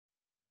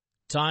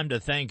Time to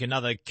thank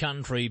another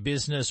country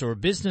business or a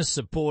business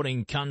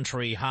supporting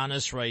country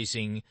harness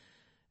racing.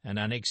 And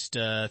our next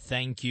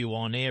thank you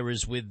on air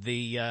is with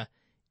the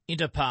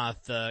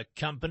Interpath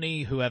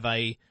company, who have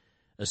a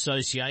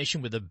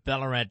association with the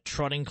Ballarat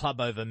Trotting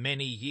Club over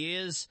many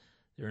years.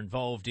 They're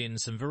involved in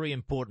some very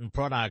important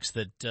products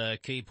that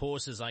keep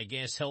horses, I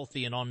guess,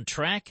 healthy and on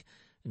track.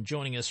 And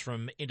joining us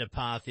from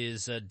Interpath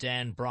is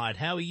Dan Bright.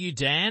 How are you,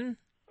 Dan?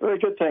 Very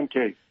good, thank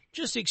you.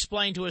 Just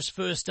explain to us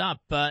first up,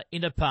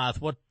 Interpath,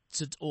 what's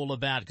it all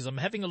about? Because I'm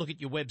having a look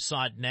at your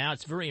website now.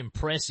 It's very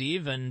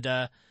impressive, and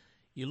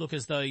you look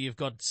as though you've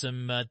got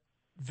some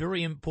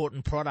very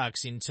important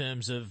products in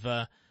terms of,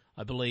 I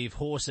believe,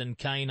 horse and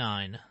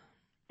canine.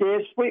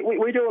 Yes,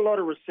 we do a lot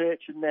of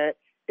research in that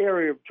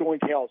area of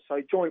joint health,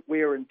 so joint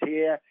wear and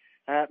tear,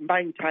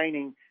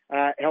 maintaining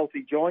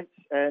healthy joints,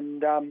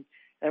 and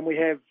we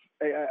have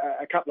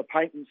a couple of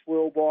patents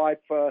worldwide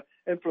for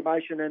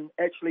inflammation and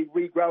actually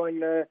regrowing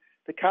the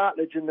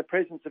cartilage in the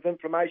presence of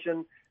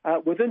inflammation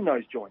within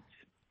those joints.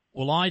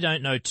 Well, I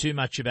don't know too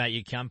much about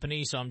your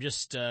company, so I'm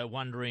just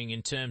wondering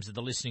in terms of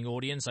the listening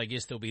audience. I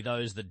guess there'll be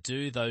those that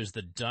do, those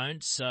that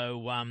don't.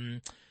 So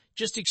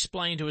just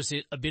explain to us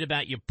a bit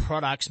about your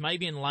products,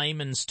 maybe in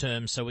layman's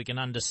terms, so we can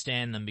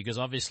understand them, because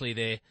obviously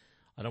they're,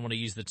 I don't want to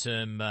use the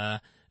term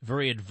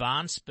very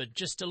advanced, but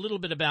just a little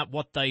bit about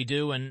what they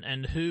do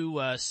and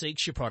who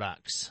seeks your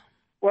products.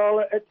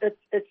 Well,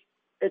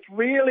 it's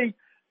really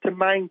to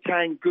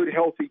maintain good,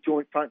 healthy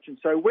joint function.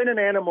 So when an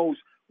animal's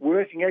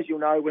working, as you'll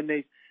know, when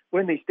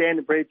these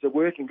standard breeds are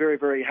working very,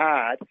 very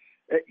hard,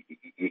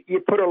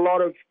 you put a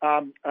lot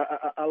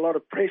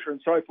of pressure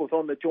and so forth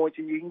on the joints,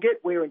 and you can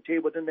get wear and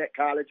tear within that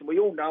cartilage. And we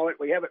all know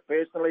it. We have it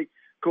personally,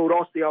 called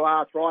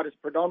osteoarthritis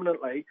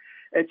predominantly.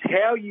 It's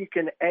how you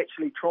can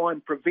actually try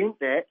and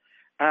prevent that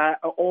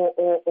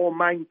or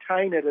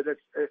maintain it at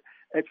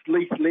its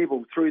least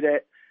level through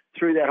that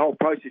whole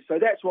process. So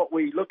that's what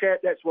we look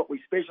at. That's what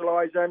we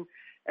specialise in.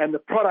 And the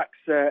products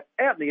out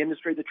in the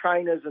industry, the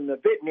trainers and the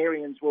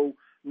veterinarians will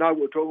know what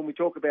we're talking. We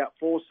talk about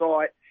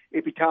Foresight,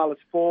 Epitalis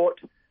Fort,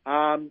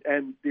 and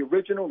the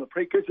original, the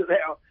precursor,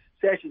 our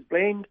Sash's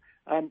Blend.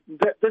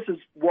 This is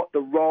what the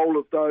role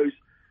of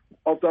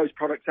those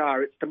products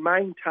are. It's to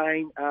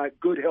maintain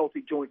good,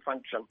 healthy joint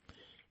function.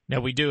 Now,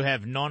 we do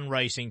have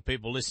non-racing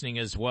people listening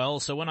as well.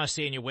 So when I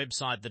see on your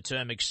website the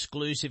term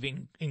exclusive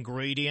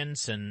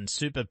ingredients and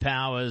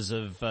superpowers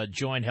of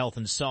joint health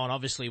and so on,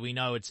 obviously we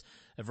know it's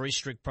a very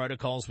strict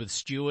protocols with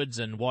stewards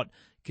and what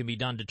can be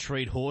done to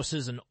treat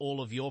horses, and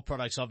all of your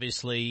products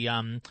obviously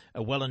are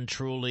well and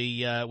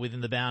truly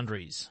within the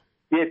boundaries.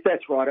 Yes,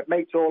 that's right. It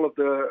meets all of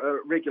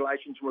the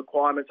regulations and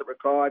requirements that are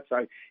required,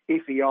 so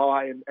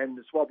FEI and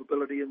the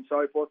swabability and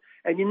so forth.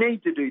 And you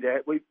need to do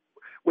that.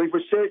 We've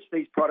researched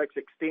these products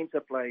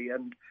extensively,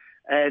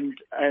 and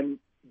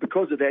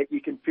because of that,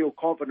 you can feel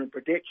confident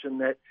protection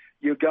that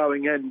you're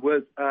going in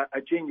with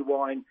a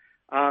genuine,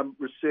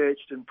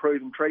 researched and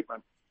proven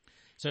treatment.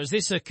 So is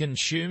this a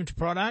consumed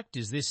product?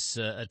 Is this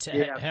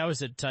how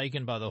is it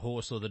taken by the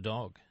horse or the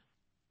dog?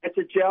 It's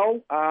a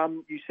gel.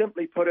 You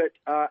simply put it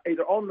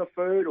either on the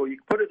food or you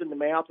can put it in the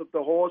mouth of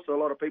the horse. So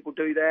a lot of people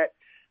do that.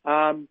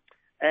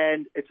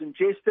 And it's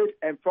ingested,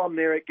 and from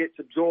there it gets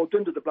absorbed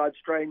into the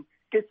bloodstream,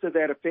 gets to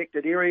that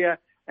affected area,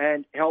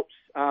 and helps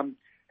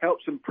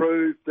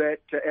improve that,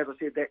 as I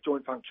said, that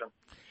joint function.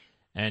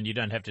 And you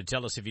don't have to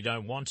tell us if you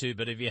don't want to,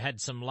 but have you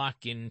had some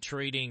luck in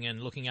treating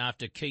and looking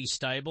after key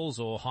stables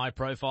or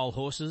high-profile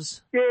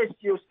horses? Yes,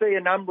 you'll see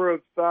a number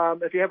of,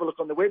 if you have a look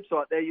on the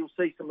website there, you'll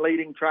see some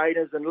leading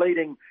trainers and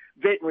leading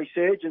veterinary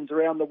surgeons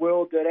around the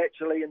world that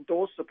actually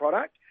endorse the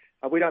product.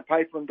 We don't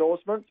pay for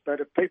endorsements, but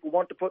if people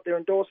want to put their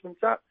endorsements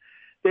up,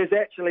 there's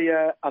actually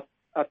a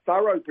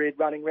thoroughbred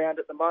running around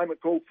at the moment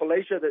called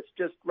Felicia that's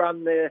just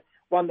won the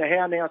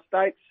How Now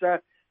Stakes.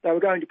 They were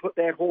going to put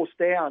that horse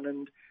down,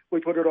 and we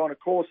put it on a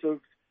course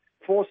of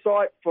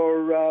Foresight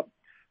for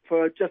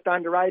just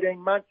under 18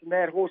 months, and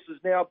that horse is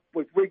now,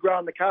 we've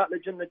regrown the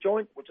cartilage in the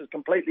joint, which is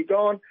completely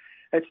gone.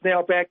 It's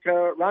now back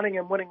running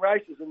and winning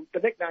races, and the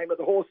nickname of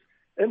the horse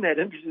in that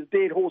interest is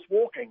Dead Horse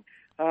Walking.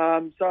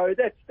 So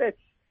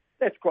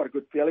that's quite a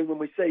good feeling when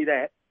we see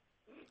that.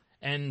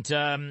 And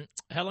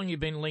how long have you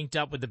been linked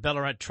up with the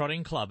Ballarat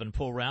Trotting Club and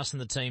Paul Rouse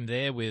and the team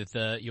there with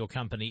your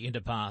company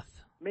Interpath?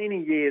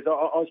 Many years. I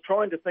was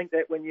trying to think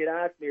that when you'd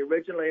asked me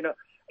originally, and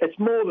it's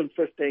more than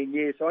 15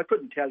 years, so I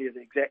couldn't tell you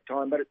the exact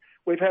time, but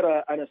we've had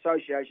an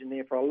association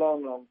there for a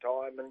long, long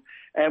time,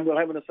 and we'll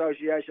have an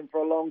association for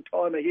a long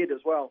time ahead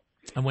as well.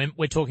 And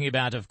we're talking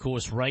about, of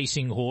course,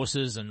 racing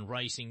horses and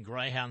racing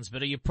greyhounds,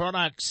 but are your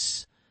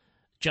products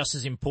just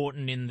as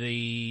important in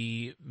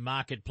the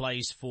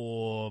marketplace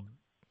for,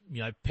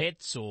 you know,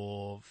 pets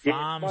or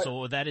farms,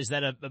 or that? Is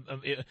that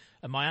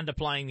am I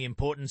underplaying the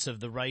importance of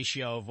the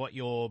ratio of what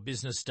your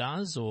business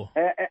does? Or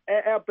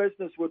our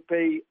business would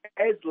be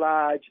as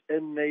large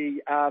in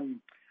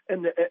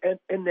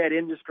that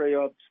industry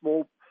of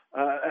small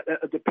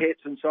the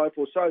pets and so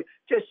forth. So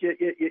just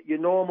your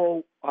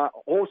normal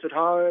horse at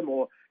home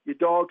or your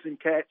dogs and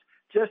cats,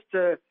 just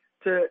to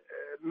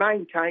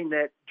maintain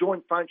that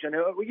joint function.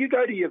 When you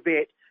go to your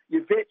vet,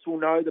 your vets will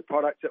know the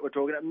products that we're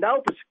talking about, and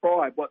they'll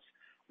prescribe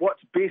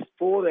what's best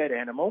for that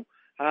animal.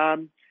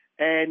 And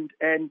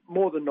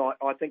more than not,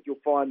 I think you'll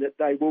find that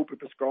they will be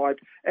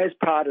prescribed as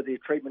part of their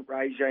treatment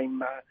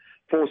regime,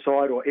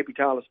 foresight or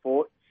epitalis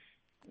fort.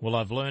 Well,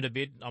 I've learned a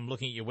bit. I'm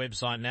looking at your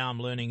website now. I'm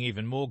learning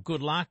even more.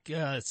 Good luck.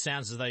 It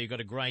sounds as though you've got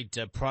a great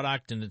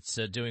product, and it's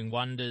doing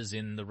wonders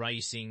in the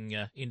racing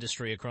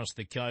industry across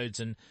the codes.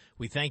 And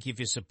we thank you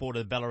for your support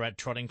of the Ballarat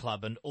Trotting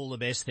Club, and all the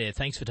best there.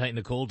 Thanks for taking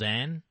the call,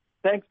 Dan.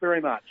 Thanks very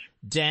much.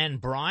 Dan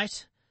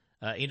Bright,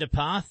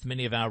 Interpath.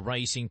 Many of our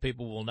racing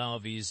people will know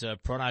of his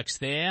products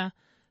there,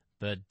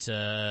 but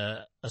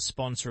a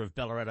sponsor of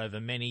Ballarat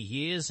over many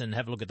years. And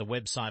have a look at the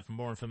website for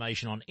more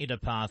information on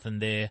Interpath and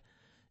their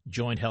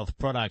joint health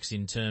products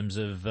in terms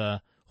of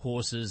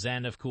horses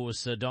and, of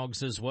course,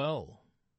 dogs as well.